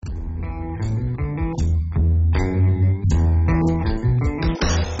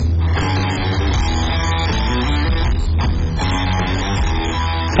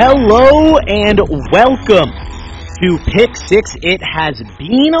Hello and welcome to Pick Six. It has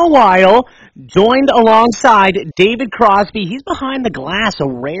been a while. Joined alongside David Crosby. He's behind the glass, a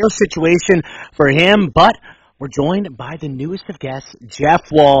rare situation for him, but we're joined by the newest of guests,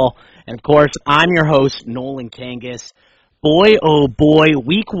 Jeff Wall. And of course, I'm your host, Nolan Kangas. Boy, oh boy,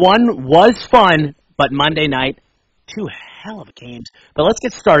 week one was fun, but Monday night, two hell of games. But let's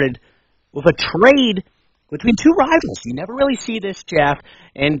get started with a trade between two rivals. You never really see this, Jeff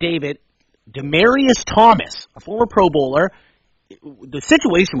and David. Demaryius Thomas, a former Pro Bowler. The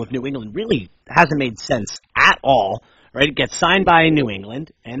situation with New England really hasn't made sense at all. Right? He gets signed by New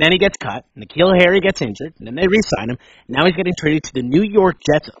England, and then he gets cut. N'Keal Harry gets injured, and then they re-sign him. Now he's getting traded to the New York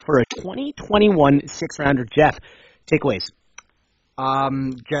Jets for a 2021 sixth-rounder. Jeff, takeaways.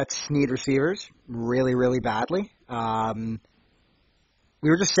 Jets need receivers really, really badly. We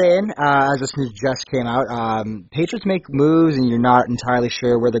were just saying, as this news just came out, Patriots make moves and you're not entirely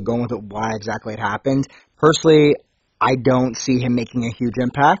sure where they're going with it, why exactly it happened. Personally, I don't see him making a huge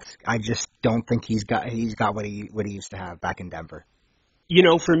impact. I just don't think he's got what he used to have back in Denver. You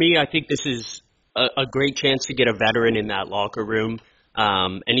know, for me, I think this is a great chance to get a veteran in that locker room,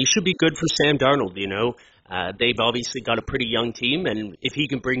 and he should be good for Sam Darnold. You know, they've obviously got a pretty young team, and if he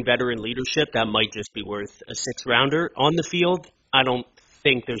can bring veteran leadership, that might just be worth a sixth-rounder on the field. I don't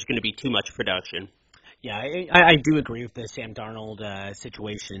think there's going to be too much production. Yeah, I do agree with the Sam Darnold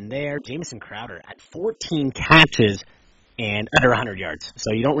situation there. Jamison Crowder at 14 catches and under 100 yards.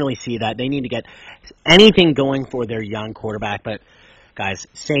 So you don't really see that. They need to get anything going for their young quarterback. But, guys,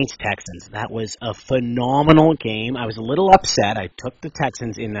 Saints-Texans, that was a phenomenal game. I was a little upset. I took the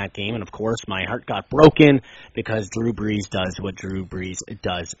Texans in that game, and, of course, my heart got broken because Drew Brees does what Drew Brees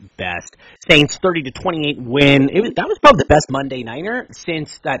does best. Saints 30-28 win. That was probably the best Monday Nighter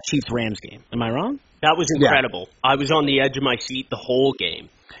since that Chiefs-Rams game. Am I wrong? That was incredible. Yeah. I was on the edge of my seat the whole game.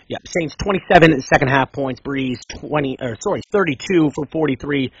 Yeah, Saints 27 second half points. Breeze 32 for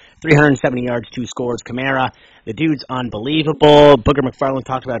 43, 370 yards, 2 scores. Kamara, the dude's unbelievable. Booger McFarland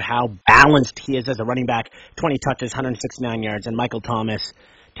talked about how balanced he is as a running back. 20 touches, 169 yards, and Michael Thomas,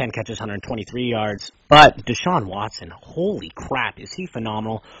 10 catches, 123 yards. But Deshaun Watson, holy crap, is he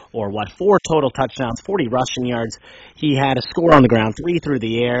phenomenal? Or what? 4 total touchdowns, 40 rushing yards. He had a score on the ground, 3 through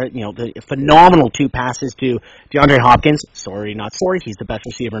the air. You know, the phenomenal 2 passes to DeAndre Hopkins. Sorry, not sorry. He's the best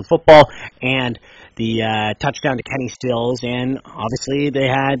receiver in football. And the touchdown to Kenny Stills. And obviously they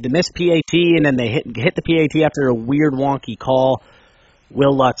had the missed PAT, and then they hit the PAT after a weird wonky call.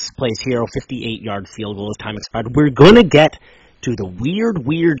 Will Lutz plays hero, 58-yard field goal as time expired. We're going to get to the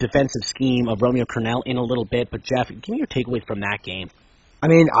weird defensive scheme of Romeo Crennel in a little bit. But, Jeff, give me your takeaways from that game. I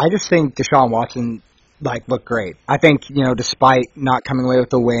mean, I just think Deshaun Watson, looked great. I think, despite not coming away with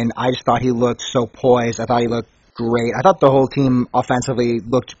the win, I just thought he looked so poised. I thought he looked great. I thought the whole team offensively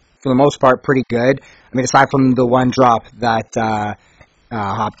looked, for the most part, pretty good. I mean, aside from the one drop that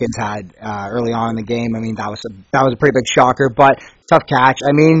Hopkins had early on in the game, I mean, that was a pretty big shocker, but tough catch.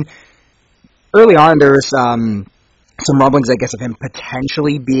 I mean, early on there was some rumblings, I guess, of him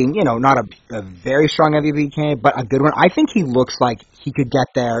potentially being, not a very strong MVP candidate, but a good one. I think he looks like he could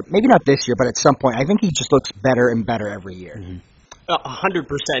get there. Maybe not this year, but at some point. I think he just looks better and better every year.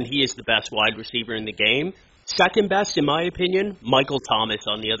 100%, he is the best wide receiver in the game. Second best, in my opinion, Michael Thomas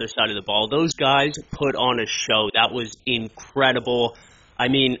on the other side of the ball. Those guys put on a show. That was incredible. I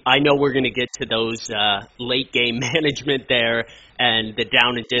mean, I know we're going to get to those late game management there and the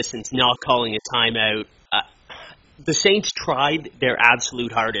down and distance, not calling a timeout. The Saints tried their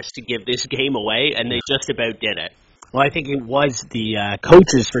absolute hardest to give this game away, and they just about did it. Well, I think it was the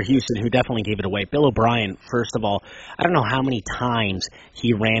coaches for Houston who definitely gave it away. Bill O'Brien, first of all, I don't know how many times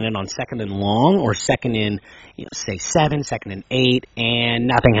he ran it on second and long or second and, say 7, second and 8, and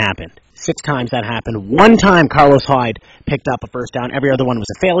nothing happened. 6 times that happened. 1 time Carlos Hyde picked up a first down. Every other one was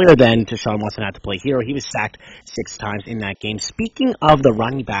a failure. Then Deshaun Watson had to play hero. He was sacked 6 times in that game. Speaking of the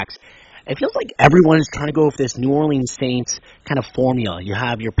running backs, it feels like everyone is trying to go with this New Orleans Saints kind of formula. You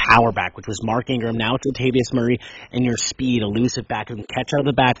have your power back, which was Mark Ingram, now it's Latavius Murray, and your speed, elusive back who can catch out of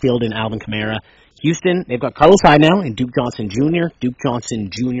the backfield in Alvin Kamara. Houston, they've got Carlos Hyde now and Duke Johnson Jr. Duke Johnson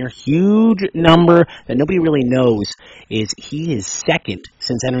Jr., huge number that nobody really knows, is he is second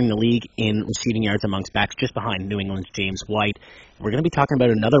since entering the league in receiving yards amongst backs, just behind New England's James White. We're going to be talking about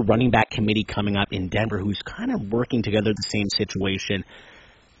another running back committee coming up in Denver who's kind of working together the same situation.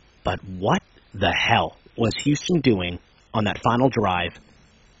 But what the hell was Houston doing on that final drive?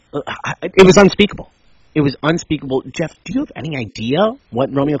 It was unspeakable. It was unspeakable. Jeff, do you have any idea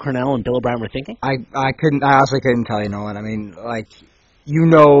what Romeo Crennel and Bill O'Brien were thinking? I honestly couldn't tell you, Nolan. I mean, what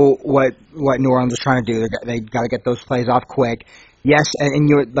New Orleans is trying to do. They got to get those plays off quick. Yes, and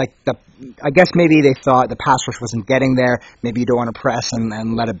you like I guess maybe they thought the pass rush wasn't getting there. Maybe you don't want to press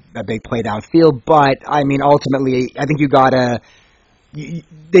and let a big play downfield. But I mean, ultimately, I think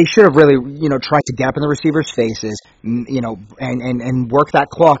they should have really, tried to get up in the receivers' faces, and work that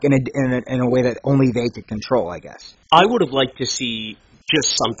clock in a way that only they could control, I guess. I would have liked to see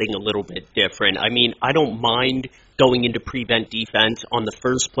just something a little bit different. I mean, I don't mind going into prevent defense on the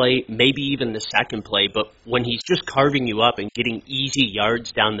first play, maybe even the second play, but when he's just carving you up and getting easy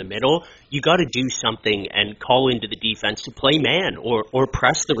yards down the middle, you got to do something and call into the defense to play man or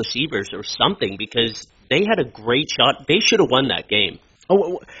press the receivers or something, because they had a great shot. They should have won that game.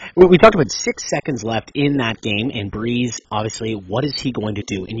 Oh, we talked about 6 seconds left in that game, and Breeze, obviously, what is he going to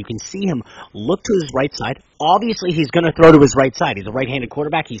do? And you can see him look to his right side. Obviously, he's going to throw to his right side. He's a right-handed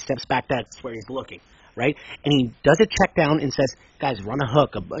quarterback. He steps back. That's where he's looking, right? And he does a check down and says, guys, run a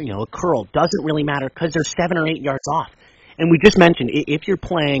hook, a curl. Doesn't really matter because they're 7 or 8 yards off. And we just mentioned, if you're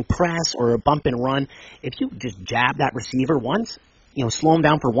playing press or a bump and run, if you just jab that receiver once, slow him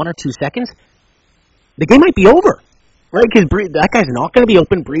down for 1 or 2 seconds, the game might be over. Right, because that guy's not going to be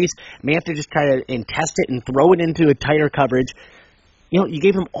open. Breeze may have to just try to test it and throw it into a tighter coverage. You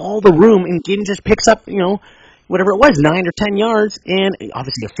gave him all the room, and Gideon just picks up, whatever it was, 9 or 10 yards, and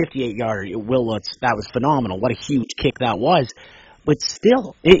obviously a 58-yarder. That was phenomenal. What a huge kick that was. But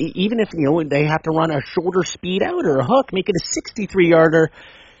still, even if, they have to run a shorter speed out or a hook, make it a 63-yarder,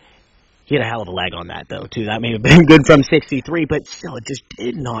 he had a hell of a leg on that, though, too. That may have been good from 63, but still, it just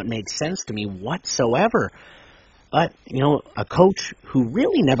did not make sense to me whatsoever. But, a coach who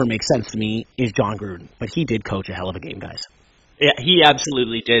really never makes sense to me is John Gruden. But he did coach a hell of a game, guys. Yeah, he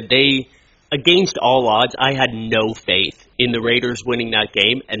absolutely did. Against all odds, I had no faith in the Raiders winning that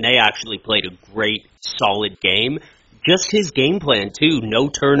game, and they actually played a great, solid game. Just his game plan, too. No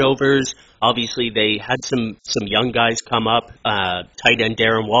turnovers. Obviously, they had some young guys come up. Tight end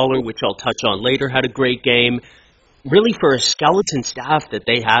Darren Waller, which I'll touch on later, had a great game. Really, for a skeleton staff that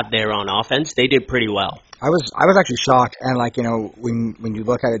they have there on offense, they did pretty well. I was actually shocked, and when you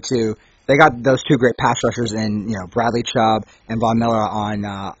look at it too, they got those 2 great pass rushers in Bradley Chubb and Von Miller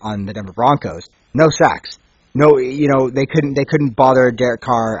on the Denver Broncos. No sacks, no they couldn't bother Derek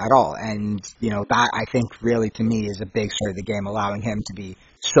Carr at all, and that I think really to me is a big story of the game, allowing him to be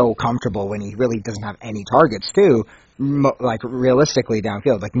so comfortable when he really doesn't have any targets too. Realistically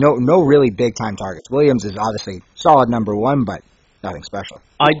downfield, no really big time targets. Williams is obviously solid number 1, but nothing special.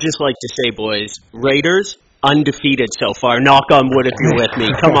 I'd just like to say, boys, Raiders undefeated so far. Knock on wood if you're with me.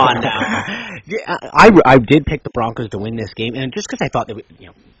 Come on now. Yeah, I did pick the Broncos to win this game, and just because I thought that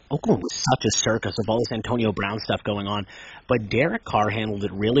Oakland was such a circus of all this Antonio Brown stuff going on, but Derek Carr handled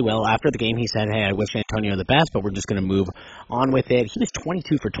it really well. After the game, he said, "Hey, I wish Antonio the best, but we're just going to move on with it." He was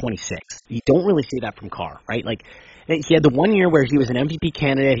 22 for 26. You don't really see that from Carr, right? He had the 1 year where he was an MVP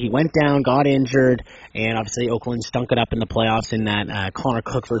candidate. He went down, got injured, and obviously Oakland stunk it up in the playoffs in that Connor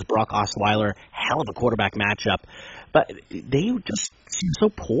Cook versus Brock Osweiler hell of a quarterback matchup. But they just seem so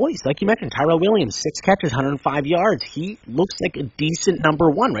poised. Like you mentioned, Tyrell Williams, 6 catches, 105 yards. He looks like a decent number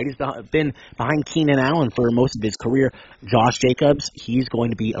 1, right? He's been behind Keenan Allen for most of his career. Josh Jacobs, he's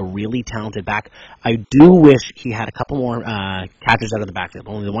going to be a really talented back. I do wish he had a couple more catches out of the backfield.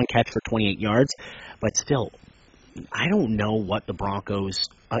 Only the 1 catch for 28 yards, but still, I don't know what the Broncos,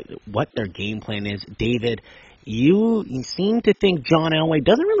 what their game plan is. David, you seem to think John Elway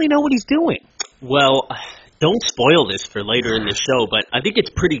doesn't really know what he's doing. Well, don't spoil this for later in the show, but I think it's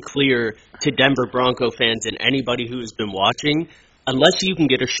pretty clear to Denver Bronco fans and anybody who has been watching, unless you can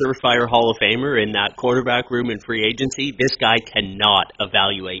get a surefire Hall of Famer in that quarterback room in free agency, this guy cannot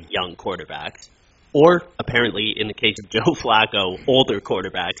evaluate young quarterbacks. Or, apparently, in the case of Joe Flacco, older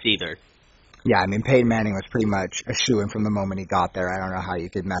quarterbacks either. Yeah, I mean, Peyton Manning was pretty much a shoo-in from the moment he got there. I don't know how you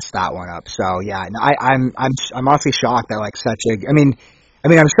could mess that one up. So, yeah, I'm honestly shocked that, such a... I mean,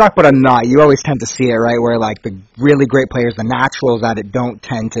 I'm shocked, but I'm not. You always tend to see it, right, where, the really great players, the naturals at it don't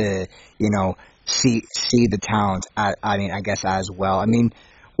tend to, see the talent, I guess, as well. I mean,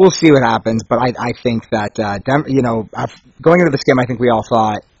 we'll see what happens, but I think that, going into this game, I think we all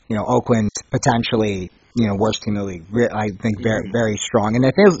thought, Oakland potentially... worst team in the league. I think very, very strong. And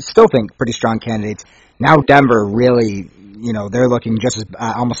I still think pretty strong candidates. Now Denver really, they're looking just as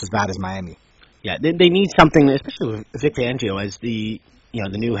almost as bad as Miami. Yeah, they need something, especially with Vic Fangio as the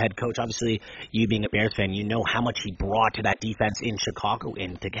new head coach. Obviously, you being a Bears fan, you know how much he brought to that defense in Chicago,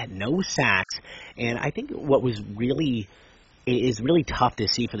 and to get no sacks. And I think what was really tough to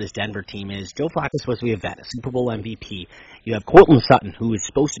see for this Denver team is Joe Flacco is supposed to be a vet, a Super Bowl MVP. You have Courtland Sutton, who is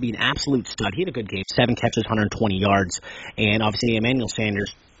supposed to be an absolute stud. He had a good game, 7 catches, 120 yards. And obviously Emmanuel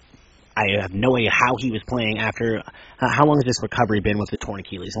Sanders, I have no idea how he was playing after. How long has this recovery been with the torn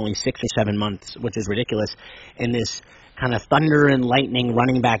Achilles? Only 6 or 7 months, which is ridiculous. And this kind of thunder and lightning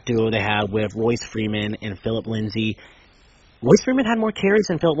running back duo they have with Royce Freeman and Phillip Lindsay. Royce Freeman had more carries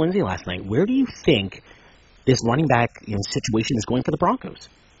than Phillip Lindsay last night. Where do you think this running back situation is going for the Broncos?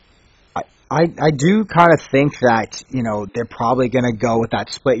 I do kind of think that, they're probably going to go with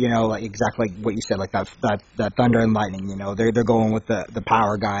that split, like exactly like what you said, like that thunder and lightning, they're going with the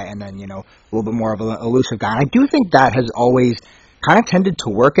power guy and then, a little bit more of an elusive guy. And I do think that has always kind of tended to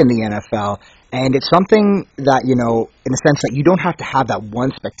work in the NFL. And it's something that, in a sense that you don't have to have that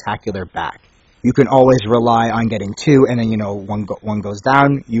one spectacular back. You can always rely on getting two, and then, one goes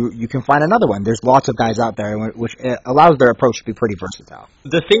down, you can find another one. There's lots of guys out there, which allows their approach to be pretty versatile.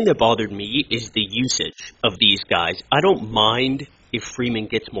 The thing that bothered me is the usage of these guys. I don't mind if Freeman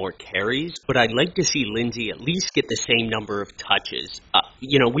gets more carries, but I'd like to see Lindsay at least get the same number of touches.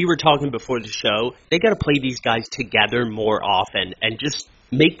 We were talking before the show, they got to play these guys together more often and just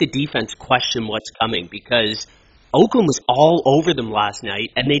make the defense question what's coming, because Oakland was all over them last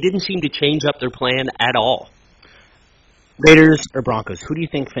night, and they didn't seem to change up their plan at all. Raiders or Broncos, who do you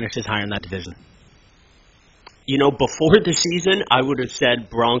think finishes higher in that division? Before the season, I would have said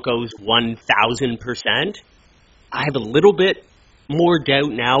Broncos 1,000%. I have a little bit more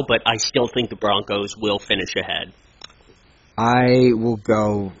doubt now, but I still think the Broncos will finish ahead. I will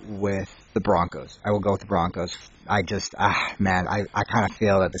go with the Broncos. I I kind of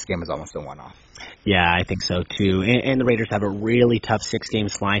feel that this game is almost a one-off. Yeah, I think so too. And the Raiders have a really tough 6-game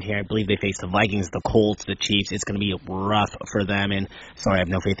slide here. I believe they face the Vikings, the Colts, the Chiefs. It's going to be rough for them. And sorry, I have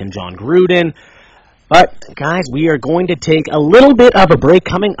no faith in John Gruden. But, guys, we are going to take a little bit of a break.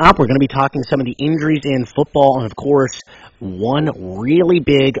 Coming up, we're going to be talking some of the injuries in football. And, of course, one really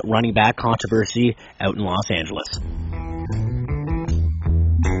big running back controversy out in Los Angeles.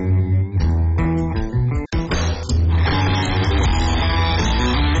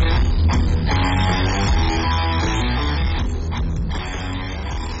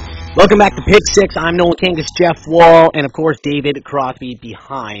 Welcome back to Pick Six. I'm Nolan Kangas, Jeff Wall, and of course David Crosby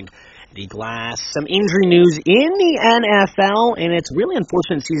behind the glass. Some injury news in the NFL, and it's really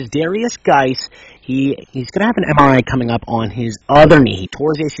unfortunate to see Darius Geis. He's going to have an MRI coming up on his other knee. He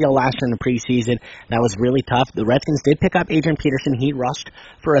tore his ACL last year in the preseason. That was really tough. The Redskins did pick up Adrian Peterson. He rushed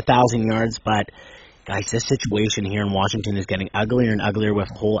for 1,000 yards, but guys, this situation here in Washington is getting uglier and uglier with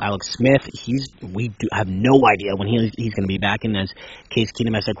whole Alex Smith. We have no idea when he's going to be back in as Case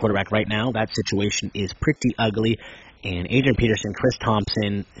Keenum as their quarterback right now. That situation is pretty ugly. And Adrian Peterson, Chris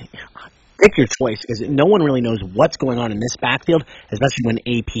Thompson, pick your choice, because no one really knows what's going on in this backfield, especially when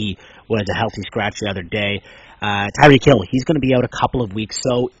AP was a healthy scratch the other day. Tyreek Hill, he's going to be out a couple of weeks.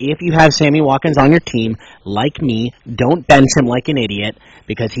 So if you have Sammy Watkins on your team, like me, don't bench him like an idiot,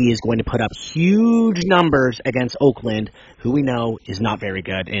 because he is going to put up huge numbers against Oakland, who we know is not very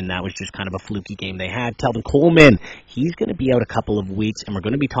good, and that was just kind of a fluky game they had. Telvin Coleman, he's going to be out a couple of weeks, and we're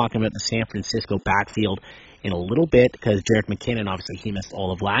going to be talking about the San Francisco backfield in a little bit, because Jerick McKinnon, obviously, he missed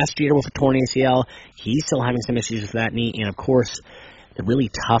all of last year with a torn ACL. He's still having some issues with that knee, and of course, the really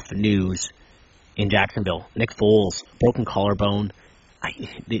tough news in Jacksonville. Nick Foles, broken collarbone.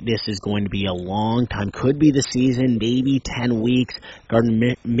 This is going to be a long time. Could be the season, maybe 10 weeks.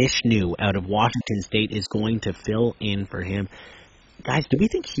 Gardner Minshew out of Washington State is going to fill in for him. Guys, do we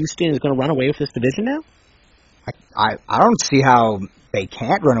think Houston is going to run away with this division now? I don't see how they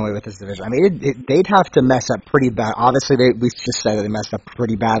can't run away with this division. I mean, they'd have to mess up pretty bad. Obviously, we just said that they messed up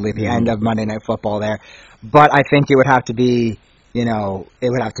pretty badly at the end of Monday Night Football there. But I think it would have to be,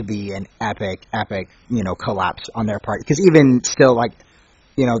 an epic, collapse on their part. Because even still,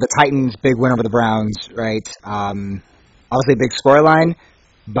 the Titans' big win over the Browns, right? Obviously, a big scoreline,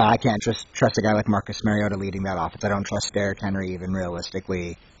 but I can't just trust a guy like Marcus Mariota leading that offense. I don't trust Derrick Henry even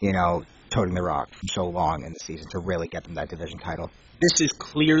realistically, toting the rock for so long in the season to really get them that division title. This is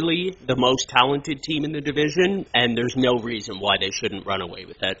clearly the most talented team in the division, and there's no reason why they shouldn't run away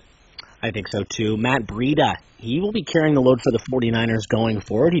with it. I think so too. Matt Breida, he will be carrying the load for the 49ers going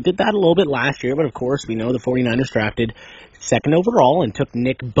forward. He did that a little bit last year, but of course we know the 49ers drafted second overall and took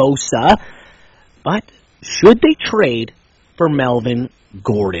Nick Bosa. But should they trade for Melvin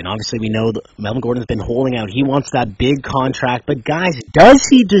Gordon? Obviously we know that Melvin Gordon's been holding out. He wants that big contract, but guys, does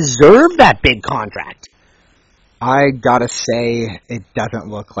he deserve that big contract? I gotta say, it doesn't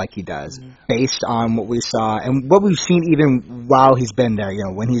look like he does, based on what we saw and what we've seen even while he's been there.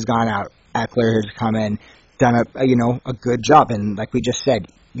 When he's gone out, Ekeler has come in, done a good job, and like we just said,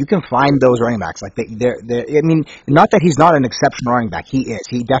 you can find those running backs. Not that he's not an exceptional running back. He is.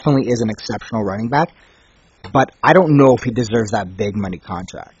 He definitely is an exceptional running back, but I don't know if he deserves that big money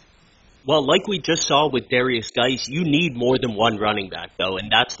contract. Well, like we just saw with Darius Geis, you need more than one running back, though,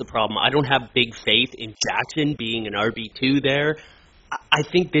 and that's the problem. I don't have big faith in Jackson being an RB2 there. I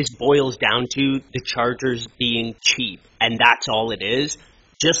think this boils down to the Chargers being cheap, and that's all it is.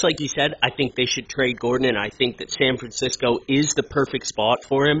 Just like you said, I think they should trade Gordon, and I think that San Francisco is the perfect spot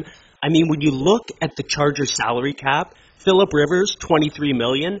for him. I mean, when you look at the Chargers salary cap, Phillip Rivers, $23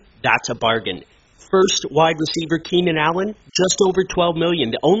 million, that's a bargain. First wide receiver, Keenan Allen, just over $12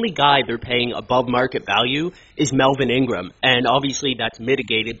 million. The only guy they're paying above market value is Melvin Ingram. And obviously that's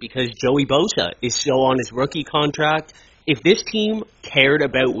mitigated because Joey Bosa is still on his rookie contract. If this team cared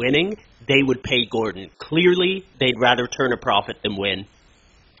about winning, they would pay Gordon. Clearly, they'd rather turn a profit than win.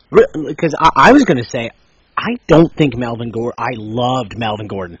 Because I was going to say, I don't think I loved Melvin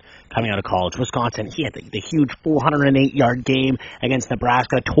Gordon coming out of college. Wisconsin, he had the huge 408-yard game against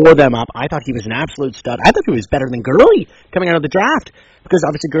Nebraska, tore them up. I thought he was an absolute stud. I thought he was better than Gurley coming out of the draft because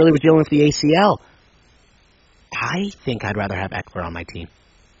obviously Gurley was dealing with the ACL. I think I'd rather have Ekeler on my team.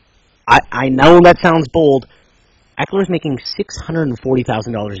 I know that sounds bold. Ekeler's making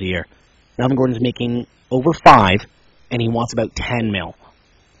 $640,000 a year. Melvin Gordon's making over $5 million, and he wants about $10 million.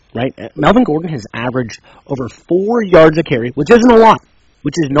 Right? Melvin Gordon has averaged over 4 yards a carry, which isn't a lot.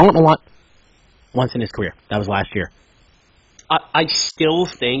 Which is not a lot once in his career. That was last year. I still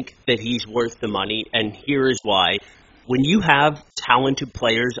think that he's worth the money, and here is why. When you have talented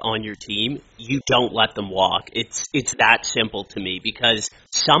players on your team, you don't let them walk. It's that simple to me, because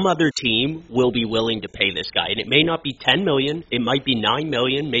some other team will be willing to pay this guy. And it may not be $10 million, it might be $9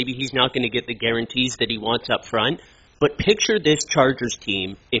 million. Maybe he's not going to get the guarantees that he wants up front. But picture this Chargers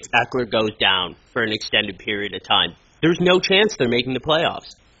team if Ekeler goes down for an extended period of time. There's no chance they're making the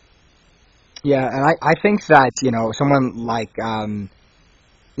playoffs. Yeah, and I think that, someone like,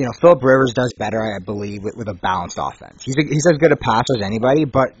 Phillip Rivers does better, I believe, with a balanced offense. He's as good a passer as anybody,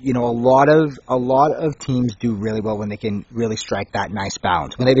 but, a lot of teams do really well when they can really strike that nice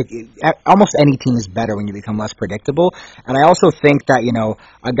balance. Almost any team is better when you become less predictable. And I also think that,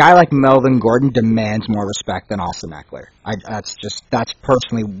 a guy like Melvin Gordon demands more respect than Austin Ekeler. That's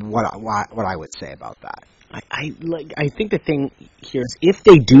personally what I would say about that. I think the thing here is if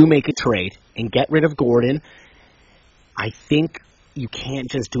they do make a trade and get rid of Gordon, I think you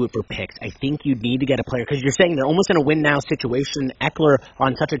can't just do it for picks. I think you need to get a player because you're saying they're almost in a win-now situation. Ekeler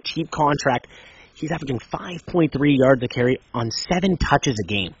on such a cheap contract, he's averaging 5.3 yards a carry on 7 touches a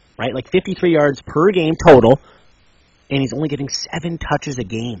game, right? Like 53 yards per game total, and he's only getting 7 touches a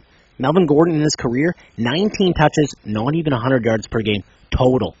game. Melvin Gordon in his career, 19 touches, not even 100 yards per game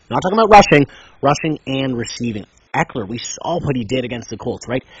total. Not talking about rushing and receiving. Ekeler, we saw what he did against the Colts,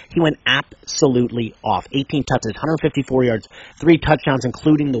 right? He went absolutely off. 18 touches, 154 yards, 3 touchdowns,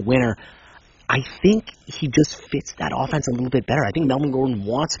 including the winner. I think he just fits that offense a little bit better. I think Melvin Gordon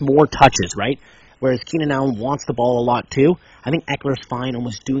wants more touches, right? Whereas Keenan Allen wants the ball a lot too. I think Eckler's fine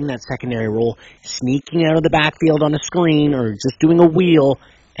almost doing that secondary role, sneaking out of the backfield on a screen or just doing a wheel,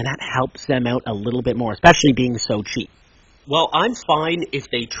 and that helps them out a little bit more, especially being so cheap. Well, I'm fine if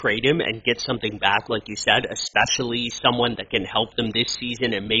they trade him and get something back, like you said, especially someone that can help them this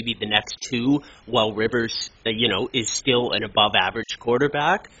season and maybe the next 2 while Rivers, is still an above-average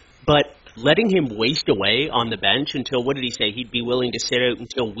quarterback. But letting him waste away on the bench until, what did he say, he'd be willing to sit out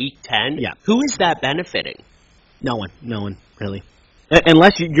until week 10? Yeah. Who is that benefiting? No one, really.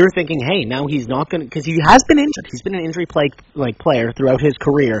 Unless you're thinking, hey, now he's not going to, because he has been injured. He's been an injury-plagued player throughout his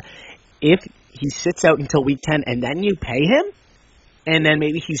career. If he sits out until week 10 and then you pay him, and then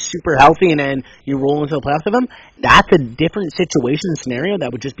maybe he's super healthy and then you roll into the playoffs with him, that's a different situation and scenario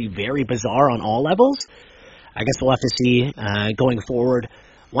that would just be very bizarre on all levels. I guess we'll have to see going forward.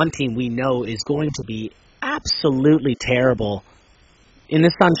 One team we know is going to be absolutely terrible. In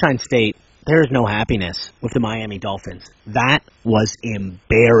the Sunshine State, there is no happiness with the Miami Dolphins. That was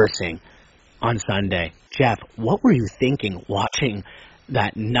embarrassing on Sunday. Jeff, what were you thinking watching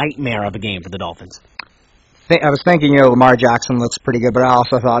that nightmare of a game for the Dolphins? I was thinking, Lamar Jackson looks pretty good, but I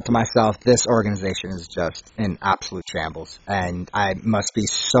also thought to myself, this organization is just in absolute shambles. And I must be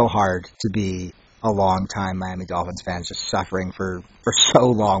so hard to be a long-time Miami Dolphins fan, just suffering for so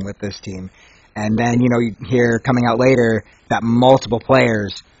long with this team. And then, you hear coming out later that multiple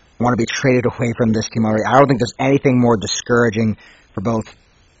players want to be traded away from this team already. I don't think there's anything more discouraging for both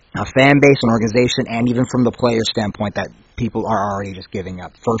a fan base, an organization, and even from the player standpoint that people are already just giving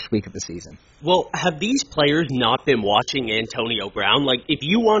up first week of the season. Well, have these players not been watching Antonio Brown? Like, if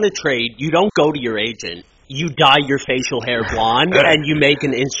you want to trade, you don't go to your agent. you dye your facial hair blonde and you make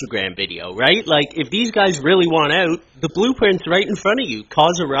an Instagram video, right? Like, if these guys really want out, the blueprint's right in front of you.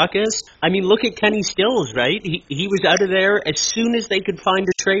 Cause a ruckus. I mean, look at Kenny Stills, right? He was out of there as soon as they could find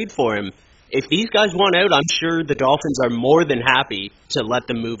a trade for him. If these guys want out, I'm sure the Dolphins are more than happy to let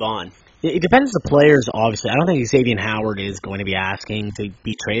them move on. It depends on the players, obviously. I don't think Xavier Howard is going to be asking to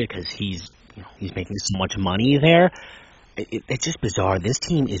be traded because he's making so much money there. It's just bizarre. This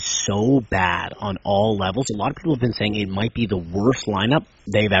team is so bad on all levels. A lot of people have been saying it might be the worst lineup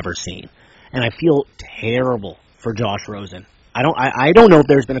they've ever seen. And I feel terrible for Josh Rosen. I don't know if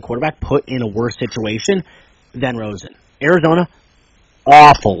there's been a quarterback put in a worse situation than Rosen. Arizona,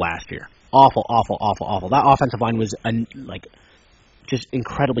 awful last year. Awful. That offensive line was just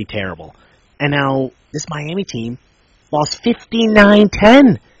incredibly terrible. And now this Miami team lost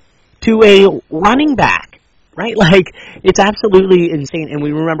 59-10 to a running back. Right? Like, it's absolutely insane. And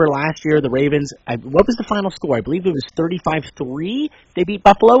we remember last year, the Ravens, what was the final score? I believe it was 35-3. They beat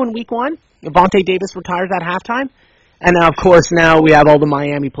Buffalo in week 1. Vontae Davis retires at halftime. And now, of course, we have all the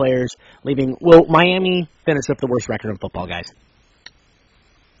Miami players leaving. Will Miami finish with the worst record in football, guys?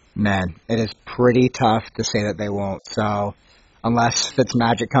 Man, it is pretty tough to say that they won't. So, unless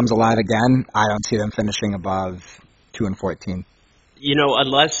Fitzmagic comes alive again, I don't see them finishing above 2-14.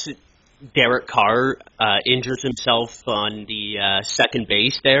 Unless Derek Carr injures himself on the second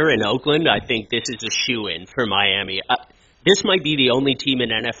base there in Oakland, I think this is a shoo-in for Miami. This might be the only team in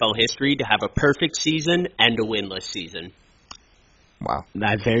NFL history to have a perfect season and a winless season. Wow.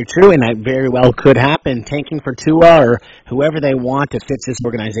 That's very true, and that very well could happen. Tanking for Tua or whoever they want to fix this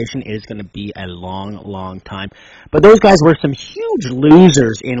organization is going to be a long, long time. But those guys were some huge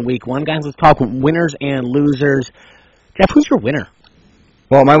losers in week 1. Guys, let's talk winners and losers. Jeff, who's your winner?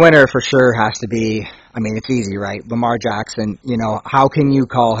 Well, my winner for sure has to be, it's easy, right? Lamar Jackson. How can you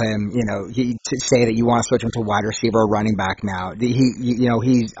call him, to say that you want to switch him to wide receiver or running back now?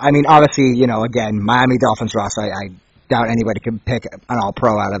 Obviously, again, Miami Dolphins, Ross, I doubt anybody can pick an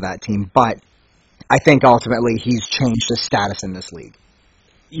all-pro out of that team. But I think ultimately he's changed his status in this league.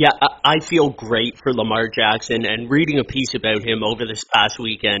 Yeah, I feel great for Lamar Jackson, and reading a piece about him over this past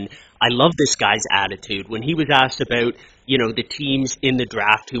weekend, I love this guy's attitude. When he was asked about, the teams in the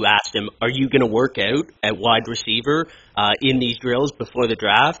draft who asked him, are you going to work out at wide receiver in these drills before the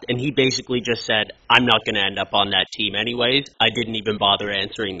draft? And he basically just said, I'm not going to end up on that team anyways. I didn't even bother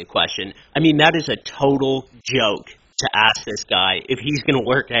answering the question. That is a total joke to ask this guy if he's going to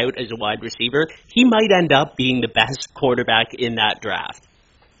work out as a wide receiver. He might end up being the best quarterback in that draft.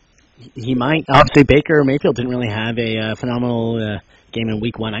 He might. Obviously, Baker Mayfield didn't really have a phenomenal game in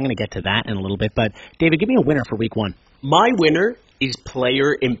week 1. I'm going to get to that in a little bit. But, David, give me a winner for week 1. My winner is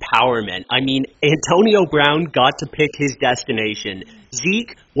player empowerment. Antonio Brown got to pick his destination.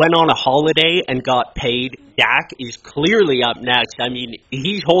 Zeke went on a holiday and got paid. Dak is clearly up next.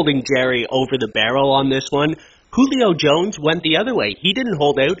 He's holding Jerry over the barrel on this one. Julio Jones went the other way. He didn't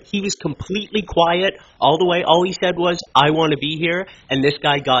hold out. He was completely quiet all the way. All he said was, I want to be here. And this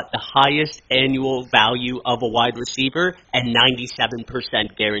guy got the highest annual value of a wide receiver and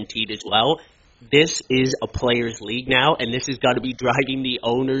 97% guaranteed as well. This is a players' league now, and this has got to be driving the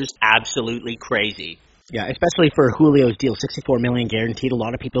owners absolutely crazy. Yeah, especially for Julio's deal, $64 million guaranteed. A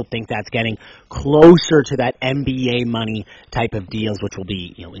lot of people think that's getting closer to that NBA money type of deals, which will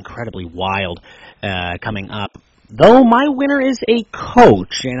be incredibly wild coming up. Though my winner is a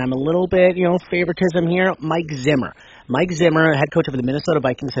coach, and I'm a little bit favoritism here, Mike Zimmer. Mike Zimmer, head coach of the Minnesota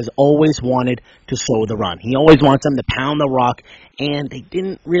Vikings, has always wanted to slow the run. He always wants them to pound the rock, and they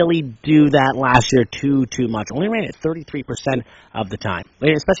didn't really do that last year too much. Only ran it 33% of the time,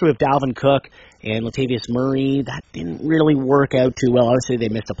 especially with Dalvin Cook and Latavius Murray. That didn't really work out too well. Obviously, they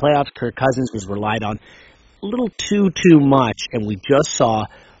missed the playoffs. Kirk Cousins was relied on a little too much, and we just saw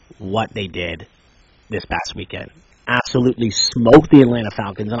what they did this past weekend. Absolutely smoked the Atlanta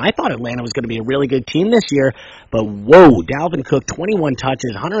Falcons, and I thought Atlanta was going to be a really good team this year, but whoa, Dalvin Cook, 21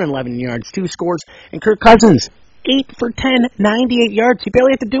 touches, 111 yards, 2 scores, and Kirk Cousins, 8 for 10, 98 yards. He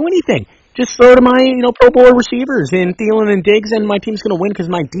barely had to do anything. Just throw to my, Pro Bowl receivers in Thielen and Diggs, and my team's going to win because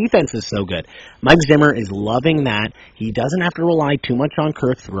my defense is so good. Mike Zimmer is loving that. He doesn't have to rely too much on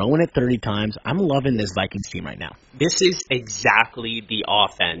Kirk, throwing it 30 times. I'm loving this Vikings team right now. This is exactly the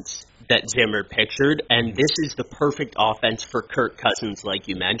offense that Zimmer pictured, and this is the perfect offense for Kirk Cousins, like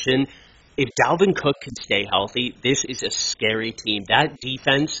you mentioned. If Dalvin Cook can stay healthy, this is a scary team. That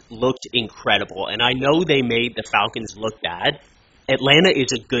defense looked incredible, and I know they made the Falcons look bad. Atlanta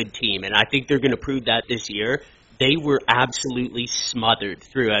is a good team, and I think they're going to prove that this year. They were absolutely smothered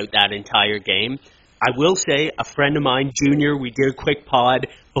throughout that entire game. I will say, a friend of mine, Junior, we did a quick pod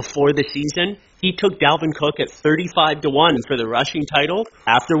before the season. He took Dalvin Cook at 35-1 for the rushing title.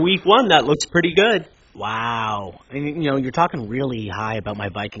 After week 1, that looks pretty good. Wow. And, you're talking really high about my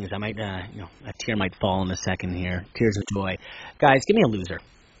Vikings. I might, a tear might fall in a second here. Tears of joy. Guys, give me a loser.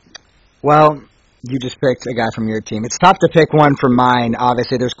 Well, you just picked a guy from your team. It's tough to pick one from mine.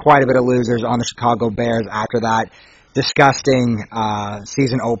 Obviously, there's quite a bit of losers on the Chicago Bears after that disgusting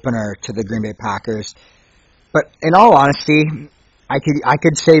season opener to the Green Bay Packers. But in all honesty, I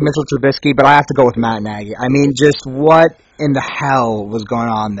could say Mitchell Trubisky, but I have to go with Matt Nagy. I mean, just what in the hell was going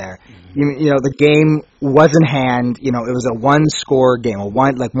on there? The game was in hand. It was a one-score game, a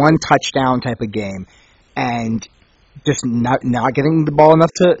one touchdown type of game, and just not giving the ball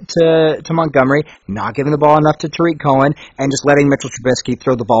enough to Montgomery, not giving the ball enough to Tariq Cohen, and just letting Mitchell Trubisky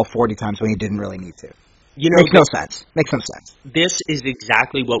throw the ball 40 times when he didn't really need to. Makes no sense. This is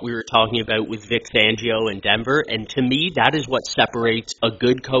exactly what we were talking about with Vic Fangio in Denver, and to me, that is what separates a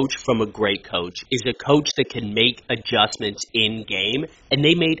good coach from a great coach, is a coach that can make adjustments in-game, and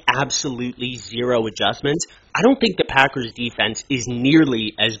they made absolutely zero adjustments. I don't think the Packers' defense is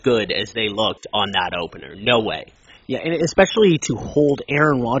nearly as good as they looked on that opener. No way. Yeah, and especially to hold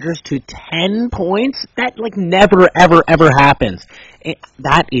Aaron Rodgers to 10 points, that never, ever, ever happens.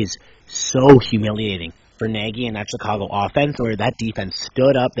 That is so humiliating for Nagy and that Chicago offense, where that defense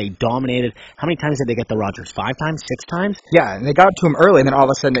stood up, they dominated. How many times did they get the Rodgers? 5 times? 6 times? Yeah, and they got to him early, and then all of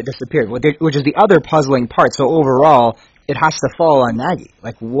a sudden it disappeared, which is the other puzzling part. So overall, it has to fall on Nagy.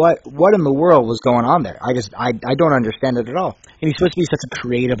 What in the world was going on there? I don't understand it at all. And he's supposed to be such a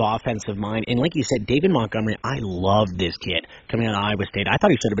creative offensive mind. And like you said, David Montgomery, I love this kid coming out of Iowa State. I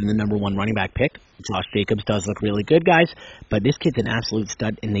thought he should have been the number 1 running back pick. Josh Jacobs does look really good, guys. But this kid's an absolute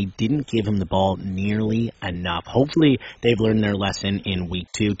stud, and they didn't give him the ball nearly enough. Hopefully they've learned their lesson in week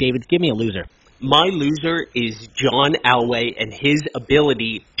 2. David, give me a loser. My loser is John Elway and his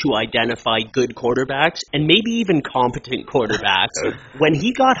ability to identify good quarterbacks and maybe even competent quarterbacks. When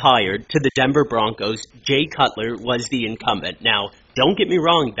he got hired to the Denver Broncos, Jay Cutler was the incumbent. Now, don't get me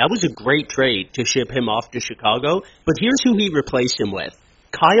wrong, that was a great trade to ship him off to Chicago, but here's who he replaced him with.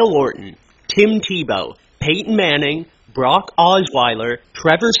 Kyle Orton, Tim Tebow, Peyton Manning, Brock Osweiler,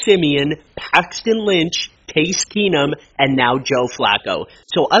 Trevor Siemian, Paxton Lynch, Case Keenum, and now Joe Flacco.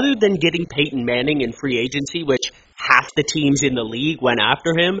 So other than getting Peyton Manning in free agency, which half the teams in the league went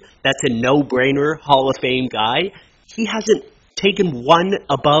after him, that's a no-brainer Hall of Fame guy, he hasn't taken one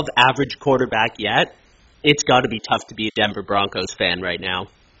above-average quarterback yet. It's got to be tough to be a Denver Broncos fan right now.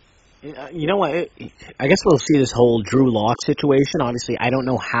 You know what? I guess we'll see this whole Drew Lock situation. Obviously, I don't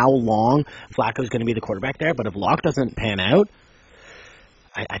know how long Flacco's going to be the quarterback there, but if Lock doesn't pan out,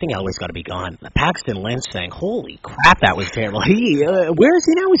 I think Elway's got to be gone. Paxton Lynch saying, holy crap, that was terrible. Where is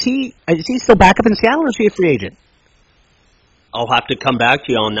he now? Is he still back up in Seattle, or is he a free agent? I'll have to come back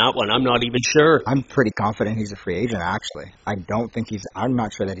to you on that one. I'm not even sure. I'm pretty confident he's a free agent, actually. I'm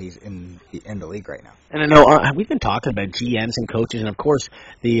not sure that he's in the league right now. And I know we've been talking about GMs and coaches, and of course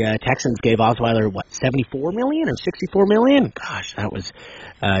the Texans gave Osweiler, $74 million or $64 million? Gosh, that was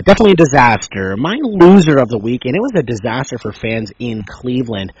definitely a disaster. My loser of the week, and it was a disaster for fans in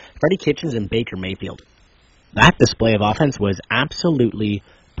Cleveland, Freddie Kitchens and Baker Mayfield. That display of offense was absolutely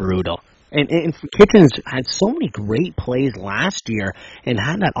brutal. And Kitchens had so many great plays last year and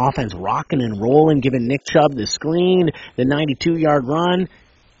had that offense rocking and rolling, giving Nick Chubb the screen, the 92-yard run.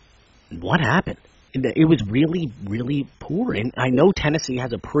 What happened? It was really, really poor. And I know Tennessee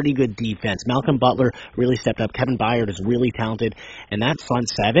has a pretty good defense. Malcolm Butler really stepped up. Kevin Byard is really talented. And that front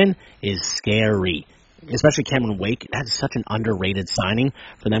seven is scary. Especially Cameron Wake. That's such an underrated signing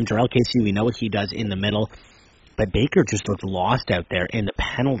for them. Jarrell Casey, we know what he does in the middle. But Baker just looked lost out there, and the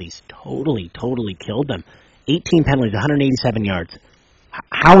penalties totally killed them. 18 penalties, 187 yards.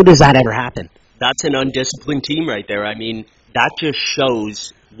 How does that ever happen? That's an undisciplined team right there. I mean, that just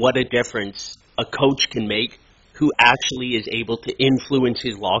shows what a difference a coach can make who actually is able to influence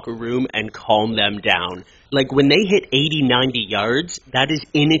his locker room and calm them down. Like, when they hit 80, 90 yards, that is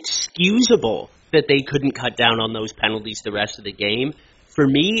inexcusable that they couldn't cut down on those penalties the rest of the game. For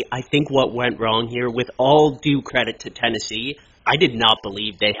me, I think what went wrong here, with all due credit to Tennessee, I did not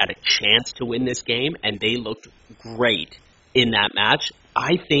believe they had a chance to win this game, and they looked great in that match.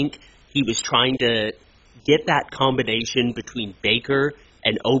 I think he was trying to get that combination between Baker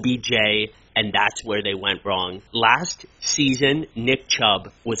and OBJ, and that's where they went wrong. Last season, Nick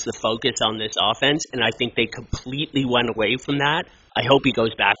Chubb was the focus on this offense, and I think they completely went away from that. I hope he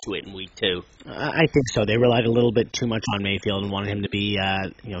goes back to it in week 2. I think so. They relied a little bit too much on Mayfield and wanted him to be,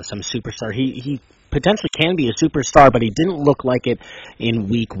 some superstar. He potentially can be a superstar, but he didn't look like it in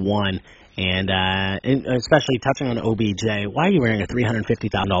week one. And especially touching on OBJ, why are you wearing a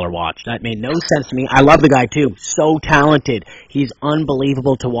 $350,000 watch? That made no sense to me. I love the guy, too. So talented. He's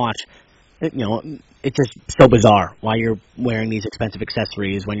unbelievable to watch. It's just so bizarre why you're wearing these expensive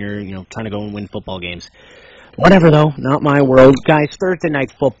accessories when you're, trying to go and win football games. Whatever, though. Not my world. Guys, Thursday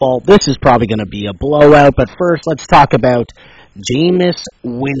Night Football, this is probably going to be a blowout. But first, let's talk about Jameis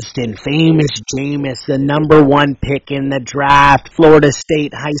Winston, famous Jameis, the number one pick in the draft, Florida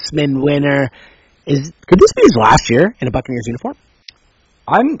State Heisman winner. Could this be his last year in a Buccaneers uniform?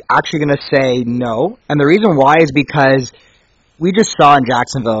 I'm actually going to say no. And the reason why is because we just saw in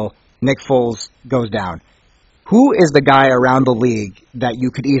Jacksonville, Nick Foles goes down. Who is the guy around the league that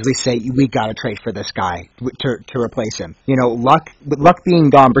you could easily say, we got to trade for this guy to replace him? Luck being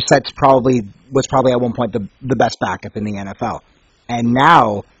gone, Brissett was probably at one point the best backup in the NFL. And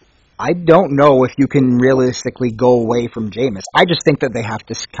now, I don't know if you can realistically go away from Jameis. I just think that they have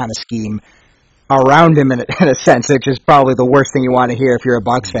to kind of scheme around him in a sense, which is probably the worst thing you want to hear if you're a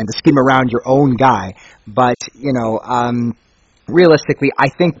Bucs fan, to scheme around your own guy. But, realistically, I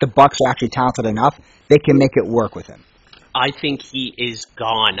think the Bucs are actually talented enough. They can make it work with him. I think he is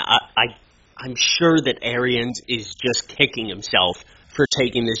gone. I'm sure that Arians is just kicking himself for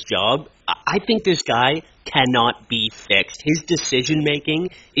taking this job. I think this guy cannot be fixed. His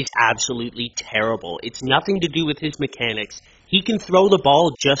decision-making is absolutely terrible. It's nothing to do with his mechanics. He can throw the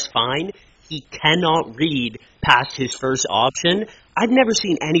ball just fine. He cannot read past his first option. I've never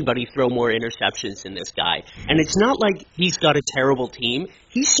seen anybody throw more interceptions than this guy. And it's not like he's got a terrible team.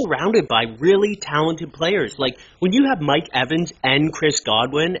 He's surrounded by really talented players. Like, when you have Mike Evans and Chris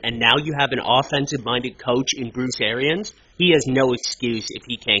Godwin, and now you have an offensive-minded coach in Bruce Arians, he has no excuse if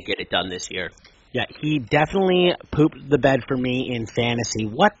he can't get it done this year. Yeah, he definitely pooped the bed for me in fantasy.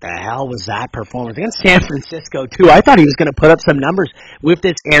 What the hell was that performance? Against San Francisco, too. I thought he was going to put up some numbers with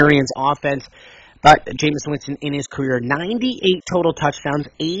this Arians offense. But Jameis Winston in his career, 98 total touchdowns,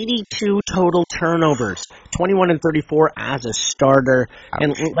 82 total turnovers, 21 and 34 as a starter. Ouch.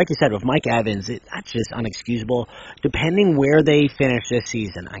 And like you said, with Mike Evans, that's just unexcusable. Depending where they finish this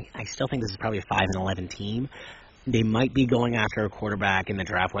season, I still think this is probably a 5-11 team. They might be going after a quarterback in the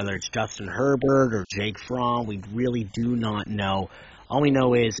draft, whether it's Justin Herbert or Jake Fromm. We really do not know. All we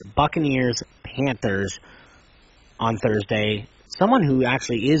know is Buccaneers, Panthers on Thursday. Someone who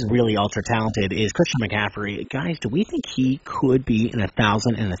actually is really ultra-talented is Christian McCaffrey. Guys, do we think he could be an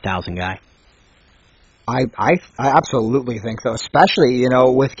 1,000 and 1,000 guy? I absolutely think so, especially,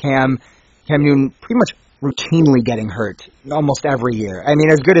 with Cam Newton pretty much routinely getting hurt almost every year. I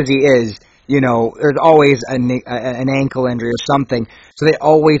mean, as good as he is, there's always an ankle injury or something. So they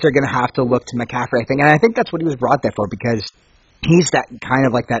always are going to have to look to McCaffrey, I think. And I think that's what he was brought there for, because he's that kind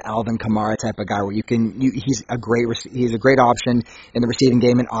of like that Alvin Kamara type of guy where he's a great option in the receiving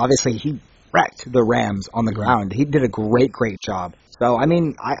game. And obviously he wrecked the Rams on the ground. He did a great job. So, I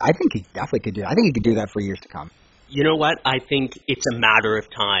mean, I think he definitely could do that. I think he could do that for years to come. You know what? I think it's a matter of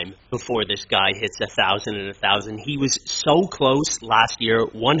time before this guy hits 1,000 and 1,000. He was so close last year,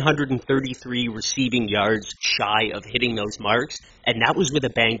 133 receiving yards shy of hitting those marks, and that was with a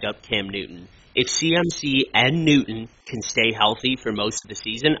banged-up Cam Newton. If CMC and Newton can stay healthy for most of the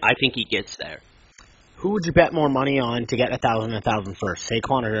season, I think he gets there. Who would you bet more money on to get 1,000 and 1,000 first,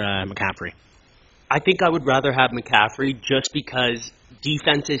 Saquon or McCaffrey? I think I would rather have McCaffrey just because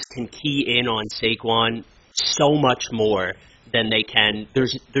defenses can key in on Saquon so much more than they can.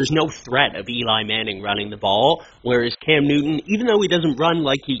 There's no threat of Eli Manning running the ball, whereas Cam Newton, even though he doesn't run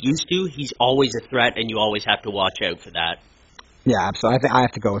like he used to, he's always a threat, and you always have to watch out for that. Yeah, absolutely. I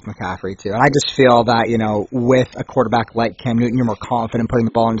have to go with McCaffrey, too. And I just feel that, with a quarterback like Cam Newton, you're more confident putting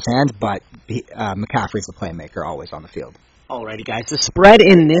the ball in his hands, but McCaffrey's the playmaker always on the field. Alrighty, guys. The spread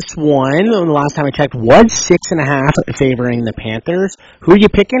in this one, the last time I checked, was 6.5 favoring the Panthers. Who are you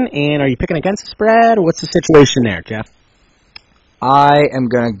picking, and are you picking against the spread? What's the situation there, Jeff? I am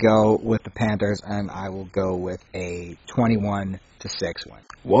going to go with the Panthers, and I will go with a 21-6 win.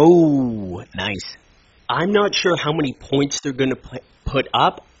 Whoa, nice. I'm not sure how many points they're going to put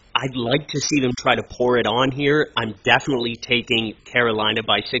up. I'd like to see them try to pour it on here. I'm definitely taking Carolina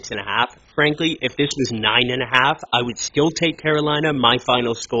by 6.5. Frankly, if this was 9.5, I would still take Carolina. My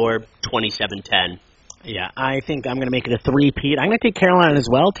final score, 27-10. Yeah, I think I'm going to make it a three-peat. I'm going to take Carolina as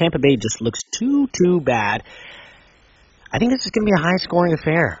well. Tampa Bay just looks too bad. I think this is going to be a high-scoring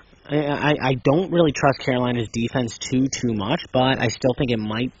affair. I don't really trust Carolina's defense too much, but I still think it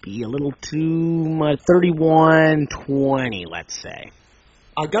might be a little too much. 31-20, let's say.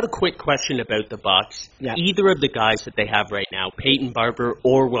 I got a quick question about the Bucs. Yeah. Either of the guys that they have right now, Peyton Barber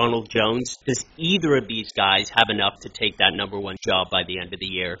or Ronald Jones, does either of these guys have enough to take that number one job by the end of the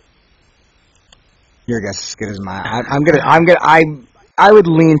year? Your guess is as good as mine. I would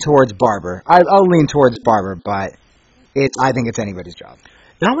lean towards Barber. I'll lean towards Barber, but I think it's anybody's job.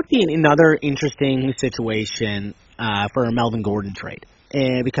 That would be another interesting situation for a Melvin Gordon trade,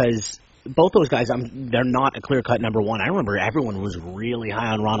 because both those guys, they're not a clear-cut number one. I remember everyone was really high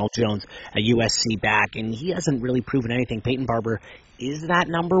on Ronald Jones, a USC back, and he hasn't really proven anything. Peyton Barber is that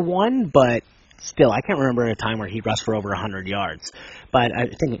number one, but still, I can't remember a time where he rushed for over 100 yards. But I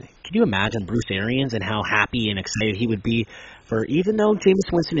think, can you imagine Bruce Arians and how happy and excited he would be for, even though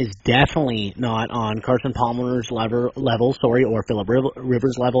Jameis Winston is definitely not on Carson Palmer's level, or Phillip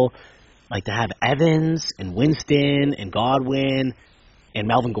Rivers' level, like to have Evans and Winston and Godwin and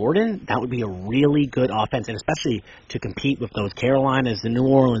Melvin Gordon, that would be a really good offense, and especially to compete with those Carolinas, the New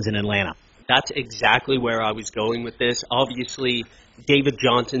Orleans, and Atlanta. That's exactly where I was going with this. Obviously, David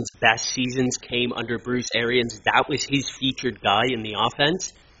Johnson's best seasons came under Bruce Arians. That was his featured guy in the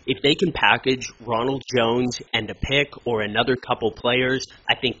offense. If they can package Ronald Jones and a pick or another couple players,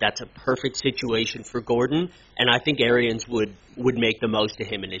 I think that's a perfect situation for Gordon, and I think Arians would make the most of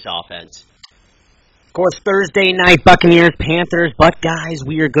him in his offense. Of course, Thursday night, Buccaneers, Panthers, but guys,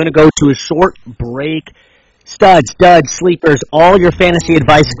 we are going to go to a short break. Studs, duds, sleepers, all your fantasy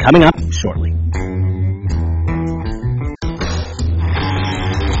advice coming up shortly.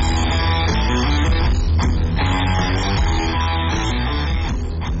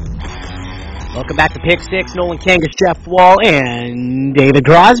 Welcome back to Pick Six. Nolan Kangas, Jeff Wall, and David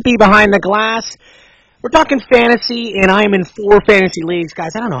Crosby behind the glass. We're talking fantasy, and I am in 4 fantasy leagues.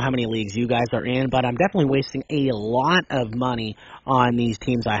 Guys, I don't know how many leagues you guys are in, but I'm definitely wasting a lot of money on these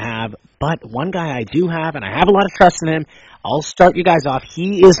teams I have. But one guy I do have, and I have a lot of trust in him. I'll start you guys off.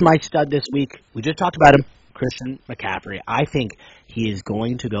 He is my stud this week. We just talked about him, Christian McCaffrey. I think he is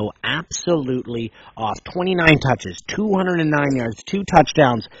going to go absolutely off. 29 touches, 209 yards, 2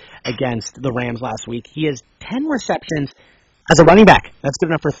 touchdowns against the Rams last week. He has 10 receptions as a running back. That's good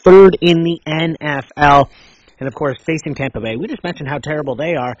enough for 3rd in the NFL. And, of course, facing Tampa Bay, we just mentioned how terrible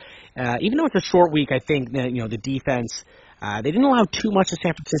they are. Even though it's a short week, I think that, the defense, they didn't allow too much to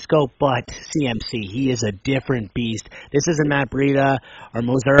San Francisco, but CMC, he is a different beast. This isn't Matt Breida or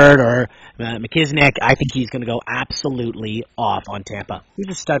Mozart or McKisnick. I think he's going to go absolutely off on Tampa. Who's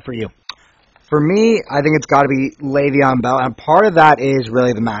a stud for you? For me, I think it's got to be Le'Veon Bell, and part of that is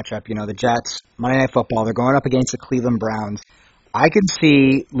really the matchup. The Jets, Monday Night Football, they're going up against the Cleveland Browns. I could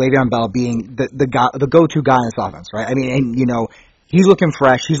see Le'Veon Bell being the go-to guy in this offense, right? I mean, and, he's looking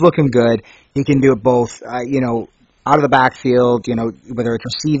fresh, he's looking good. He can do it both, out of the backfield, whether it's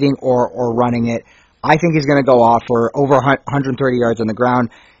receiving or running it. I think he's going to go off for over 130 yards on the ground.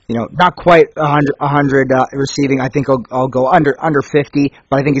 Not quite 100 receiving. I think I'll go under 50,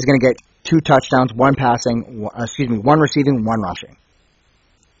 but I think he's going to get 2 touchdowns, 1 receiving, 1 rushing.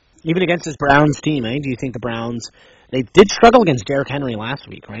 Even against this Browns team, do you think the Browns, they did struggle against Derrick Henry last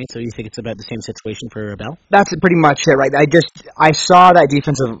week, right? So you think it's about the same situation for Bell? That's pretty much it, right? I saw that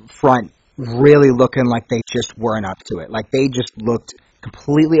defensive front really looking like they just weren't up to it. Like they just looked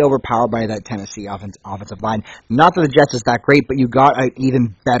completely overpowered by that Tennessee offensive line. Not that the Jets is that great, but you got an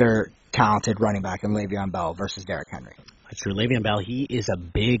even better talented running back in Le'Veon Bell versus Derrick Henry. That's true. Le'Veon Bell, he is a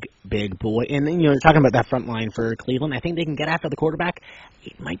big, big boy. And then, talking about that front line for Cleveland, I think they can get after the quarterback.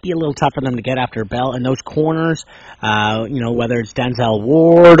 It might be a little tough for them to get after Bell. And those corners, whether it's Denzel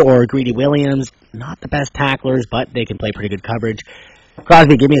Ward or Greedy Williams, not the best tacklers, but they can play pretty good coverage.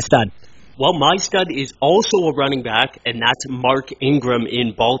 Crosby, give me a stud. Well, my stud is also a running back, and that's Mark Ingram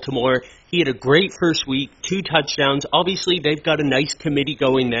in Baltimore. He had a great first week, 2 touchdowns. Obviously, they've got a nice committee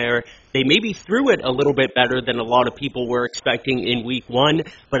going there. They maybe threw it a little bit better than a lot of people were expecting in week 1,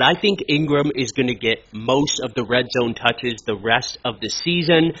 but I think Ingram is going to get most of the red zone touches the rest of the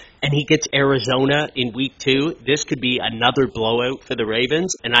season, and he gets Arizona in week 2. This could be another blowout for the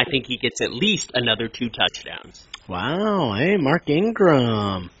Ravens, and I think he gets at least another 2 touchdowns. Wow, hey, Mark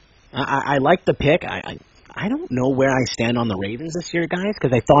Ingram. I like the pick. I don't know where I stand on the Ravens this year, guys,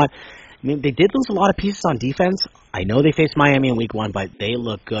 because I thought, they did lose a lot of pieces on defense. I know they faced Miami in week 1, but they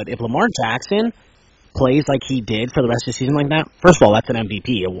look good. If Lamar Jackson plays like he did for the rest of the season like that, first of all, that's an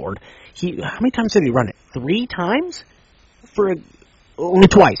MVP award. How many times did he run it? 3 times? Only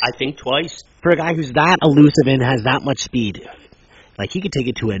twice. I think twice. For a guy who's that elusive and has that much speed, like he could take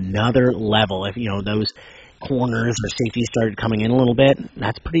it to another level if, corners or safeties started coming in a little bit.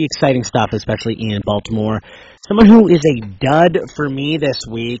 That's pretty exciting stuff, especially in Baltimore. Someone who is a dud for me this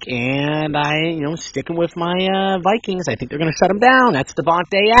week, and sticking with my Vikings. I think they're going to shut him down. That's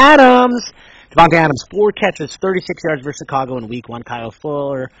Devontae Adams. Devontae Adams, 4 catches, 36 yards versus Chicago in Week 1. Kyle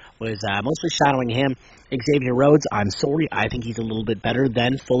Fuller was mostly shadowing him. Xavier Rhodes, I'm sorry, I think he's a little bit better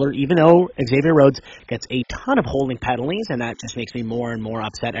than Fuller, even though Xavier Rhodes gets a ton of holding penalties, and that just makes me more and more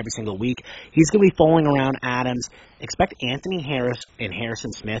upset every single week. He's going to be falling around Adams. Expect Anthony Harris and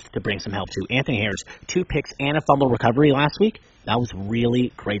Harrison Smith to bring some help too. Anthony Harris, 2 picks and a fumble recovery last week. That was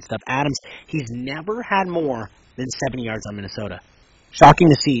really great stuff. Adams, he's never had more than 70 yards on Minnesota. Shocking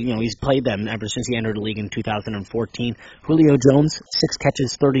to see, he's played them ever since he entered the league in 2014. Julio Jones, 6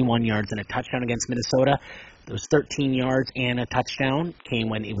 catches, 31 yards, and a touchdown against Minnesota. Those 13 yards and a touchdown came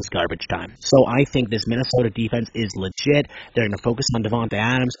when it was garbage time. So I think this Minnesota defense is legit. They're going to focus on Devontae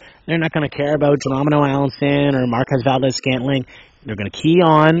Adams. They're not going to care about Geronimo Allison or Marquez Valdez-Scantling. They're going to key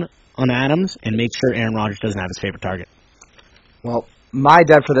on Adams and make sure Aaron Rodgers doesn't have his favorite target. Well, my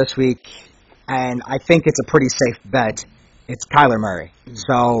dud for this week, and I think it's a pretty safe bet, it's Kyler Murray.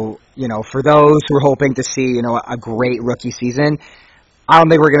 So, for those who are hoping to see, a great rookie season, I don't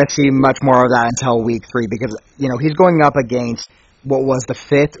think we're going to see much more of that until week 3 because, he's going up against what was the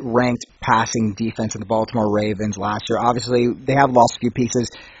 5th ranked passing defense of the Baltimore Ravens last year. Obviously, they have lost a few pieces,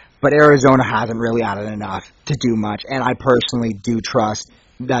 but Arizona hasn't really added enough to do much. And I personally do trust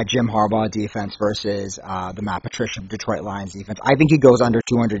that Jim Harbaugh defense versus the Matt Patricia Detroit Lions defense. I think he goes under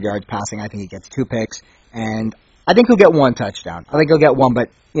 200 yards passing. I think he gets 2 picks, and I think he'll get 1 touchdown. I think he'll get 1, but,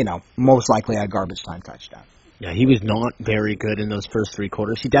 most likely a garbage time touchdown. Yeah, he was not very good in those first 3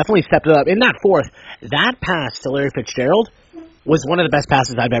 quarters. He definitely stepped it up. In that 4th, that pass to Larry Fitzgerald was one of the best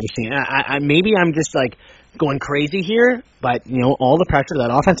passes I've ever seen. Maybe I'm just, going crazy here, but, all the pressure,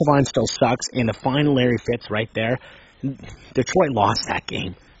 that offensive line still sucks, and to find Larry Fitz right there, Detroit lost that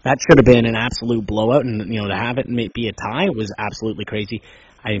game. That should have been an absolute blowout, and, to have it be a tie was absolutely crazy.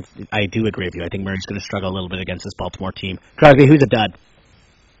 I do agree with you. I think Murray's going to struggle a little bit against this Baltimore team. Crosby, who's a dud?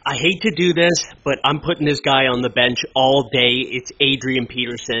 I hate to do this, but I'm putting this guy on the bench all day. It's Adrian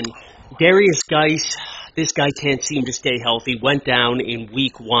Peterson. Darius Geis, this guy can't seem to stay healthy. Went down in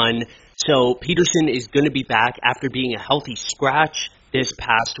Week 1. So Peterson is going to be back after being a healthy scratch this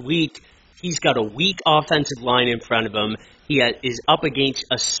past week. He's got a weak offensive line in front of him. He is up against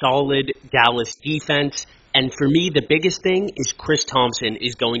a solid Dallas defense. And for me, the biggest thing is Chris Thompson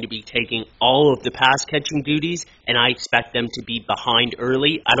is going to be taking all of the pass-catching duties, and I expect them to be behind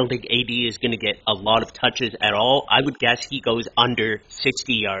early. I don't think AD is going to get a lot of touches at all. I would guess he goes under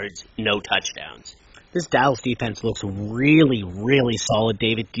 60 yards, no touchdowns. This Dallas defense looks really, really solid,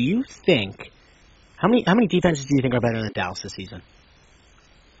 David. Do you think how many defenses do you think are better than Dallas this season?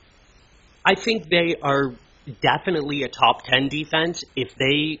 I think they are definitely a top 10 defense. If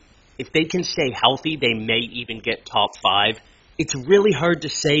they can stay healthy, they may even get top 5. It's really hard to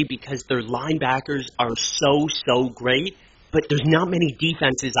say because their linebackers are so great, but there's not many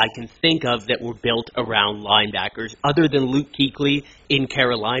defenses I can think of that were built around linebackers other than Luke Kuechly in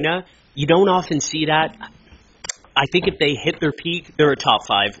Carolina. You don't often see that. I think if they hit their peak, they're a top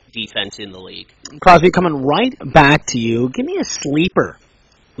 5 defense in the league. Crosby, coming right back to you. Give me a sleeper.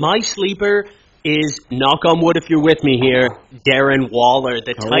 My sleeper is, knock on wood if you're with me here, Darren Waller,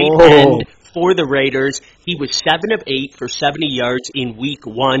 the tight end for the Raiders. He was 7 of 8 for 70 yards in Week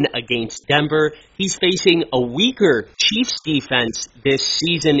 1 against Denver. He's facing a weaker Chiefs defense this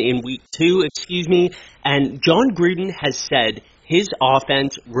season in Week 2, and John Gruden has said his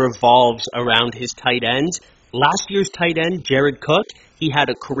offense revolves around his tight ends. Last year's tight end, Jared Cook, he had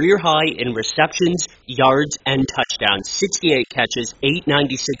a career high in receptions, yards, and touchdowns. 68 catches,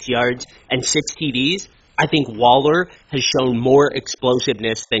 896 yards, and 6 TDs. I think Waller has shown more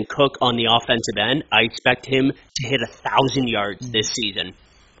explosiveness than Cook on the offensive end. I expect him to hit 1,000 yards this season.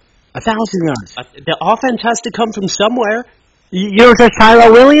 1,000 yards? The offense has to come from somewhere. You don't trust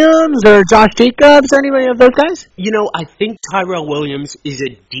Tyrell Williams or Josh Jacobs or anybody of those guys? I think Tyrell Williams is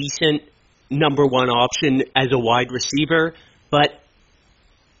a decent number 1 option as a wide receiver, but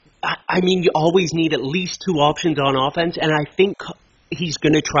you always need at least 2 options on offense, and I think he's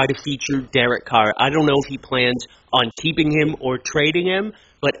going to try to feature Derek Carr. I don't know if he plans on keeping him or trading him,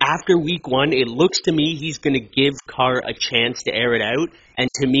 but after Week 1, it looks to me he's going to give Carr a chance to air it out, and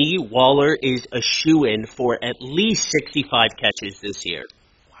to me, Waller is a shoo-in for at least 65 catches this year.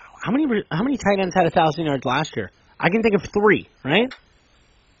 Wow. How many tight ends had 1,000 yards last year? I can think of 3, right?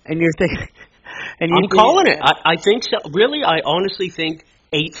 And you're thinking... I'm calling it. I think so. Really, I honestly think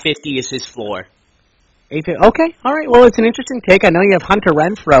 850 is his floor. Okay, all right. Well, it's an interesting take. I know you have Hunter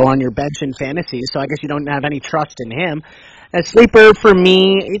Renfrow on your bench in fantasy, so I guess you don't have any trust in him. A sleeper for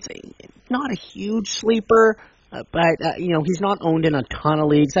me, it's not a huge sleeper, but he's not owned in a ton of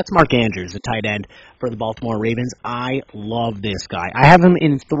leagues. That's Mark Andrews, the tight end for the Baltimore Ravens. I love this guy. I have him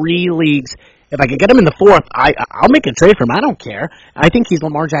in 3 leagues. If I could get him in the 4th, I'll make a trade for him. I don't care. I think he's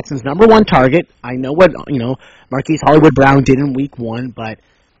Lamar Jackson's number 1 target. I know what Marquise Hollywood Brown did in Week 1, but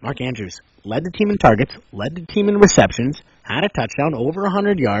Mark Andrews led the team in targets, led the team in receptions, had a touchdown, over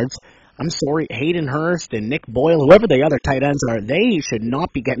 100 yards. I'm sorry, Hayden Hurst and Nick Boyle, whoever the other tight ends are, they should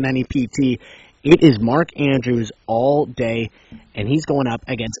not be getting any PT. It is Mark Andrews all day, and he's going up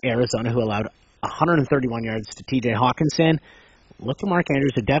against Arizona, who allowed 131 yards to TJ Hawkinson. Look for Mark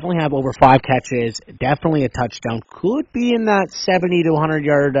Andrews to definitely have over 5 catches, definitely a touchdown. Could be in that 70 to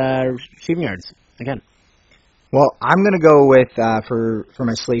 100-yard receiving yards again. Well, I'm going to go with, for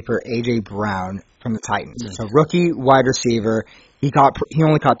my sleeper, A.J. Brown from the Titans. Nice. So rookie wide receiver. He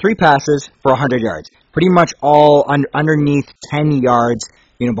only caught 3 passes for 100 yards. Pretty much all underneath 10 yards,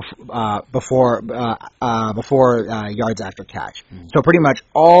 before yards after catch. So pretty much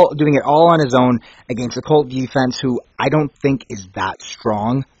doing it all on his own against the Colt defense, who I don't think is that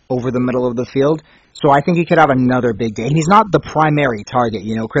strong over the middle of the field. So I think he could have another big day. And he's not the primary target.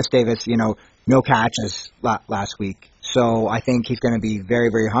 Chris Davis, no catches last week. So I think he's going to be very,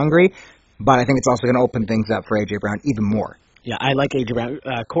 very hungry. But I think it's also going to open things up for A.J. Brown even more. Yeah, I like A.J. Brown,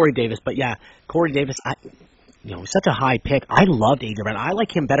 Corey Davis. But yeah, Corey Davis, such a high pick. I loved A.J. Brown. I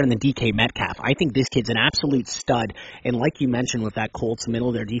like him better than DK Metcalf. I think this kid's an absolute stud. And like you mentioned with that Colts middle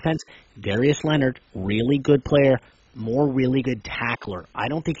of their defense, Darius Leonard, really good player, more really good tackler. I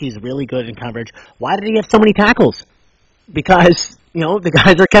don't think he's really good in coverage. Why did he have so many tackles? Because, the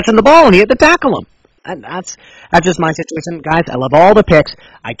guys are catching the ball and he had to tackle them. And that's just my situation. Guys, I love all the picks.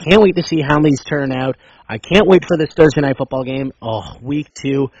 I can't wait to see how these turn out. I can't wait for this Thursday night football game. Oh, week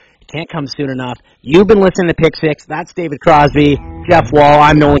 2. It can't come soon enough. You've been listening to Pick 6. That's David Crosby, Jeff Wall.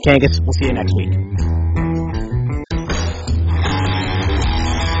 I'm Nolan Kangas. We'll see you next week.